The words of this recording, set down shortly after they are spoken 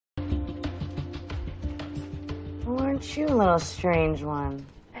Aren't you a little strange one?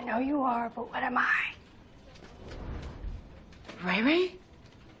 I know you are, but what am I? Ray Ray?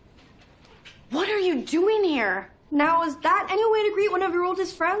 What are you doing here? Now, is that any way to greet one of your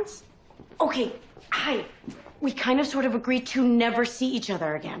oldest friends? Okay, hi. We kind of sort of agreed to never see each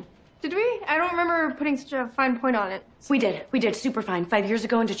other again. Did we? I don't remember putting such a fine point on it. We did, super fine. 5 years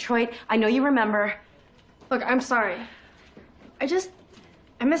ago in Detroit. I know you remember. Look, I'm sorry. I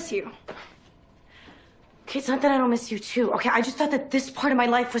miss you. Okay, it's not that I don't miss you too. Okay, I just thought that this part of my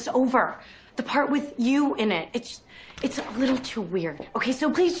life was over. The part with you in it. It's a little too weird. Okay, so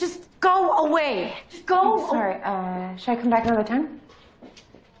please just go away. Just go. Sorry, should I come back another time?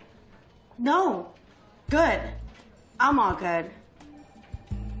 No. Good. I'm all good.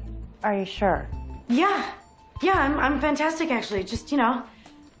 Are you sure? Yeah. Yeah, I'm fantastic actually. Just, you know,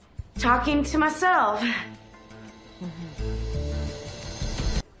 talking to myself.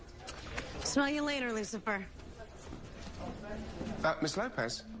 Smell you later, Lucifer. Miss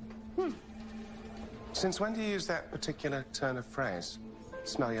Lopez? Since when do you use that particular turn of phrase?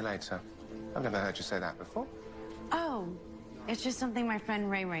 Smell you later. I've never heard you say that before. Oh, it's just something my friend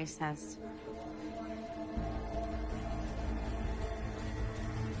Ray Ray says.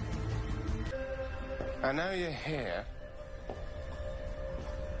 I know you're here.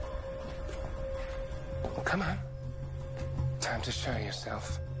 Well, come on. Time to show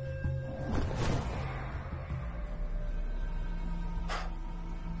yourself.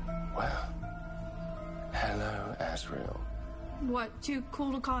 Well, hello, Azrael. What, too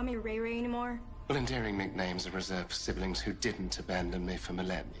cool to call me Ray Ray anymore? Well, endearing nicknames are reserved for siblings who didn't abandon me for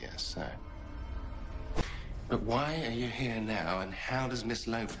millennia, so... But why are you here now, and how does Miss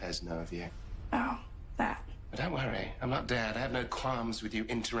Lopez know of you? Oh, that. But don't worry, I'm not dead. I have no qualms with you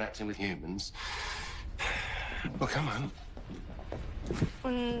interacting with humans. Well, come on.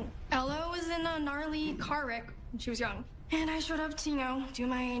 When Ella was in a gnarly car wreck when she was young. And I showed up to, you know, do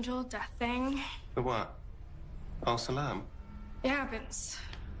my angel death thing. The what? Al Salam? It happens.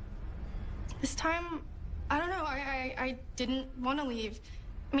 This time, I don't know, I didn't want to leave.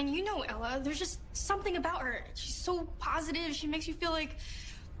 I mean, you know Ella, there's just something about her. She's so positive, she makes you feel like...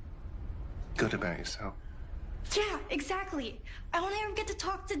 Good about yourself. Yeah, exactly. I only ever get to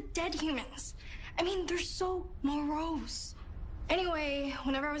talk to dead humans. I mean, they're so morose. Anyway,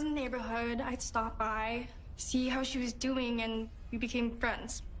 whenever I was in the neighborhood, I'd stop by, see how she was doing, and we became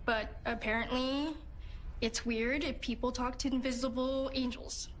friends. But apparently, it's weird if people talk to invisible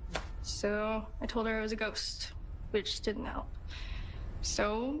angels. So I told her I was a ghost, which didn't help.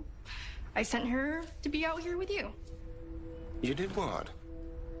 So I sent her to be out here with you. You did what?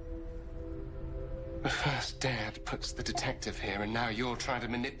 First Dad puts the detective here, and now you're trying to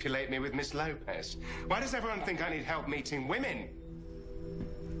manipulate me with Miss Lopez. Why does everyone think I need help meeting women?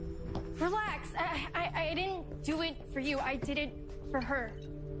 Relax. I didn't do it for you. I did it for her.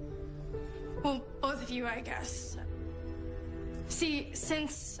 Well, both of you, I guess. See,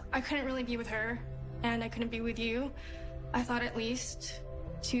 since I couldn't really be with her, and I couldn't be with you, I thought at least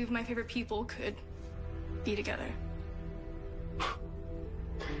two of my favorite people could be together.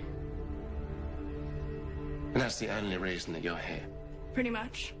 And that's the only reason that you're here. Pretty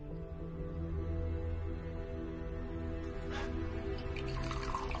much.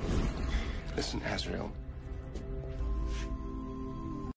 Listen, Azrael,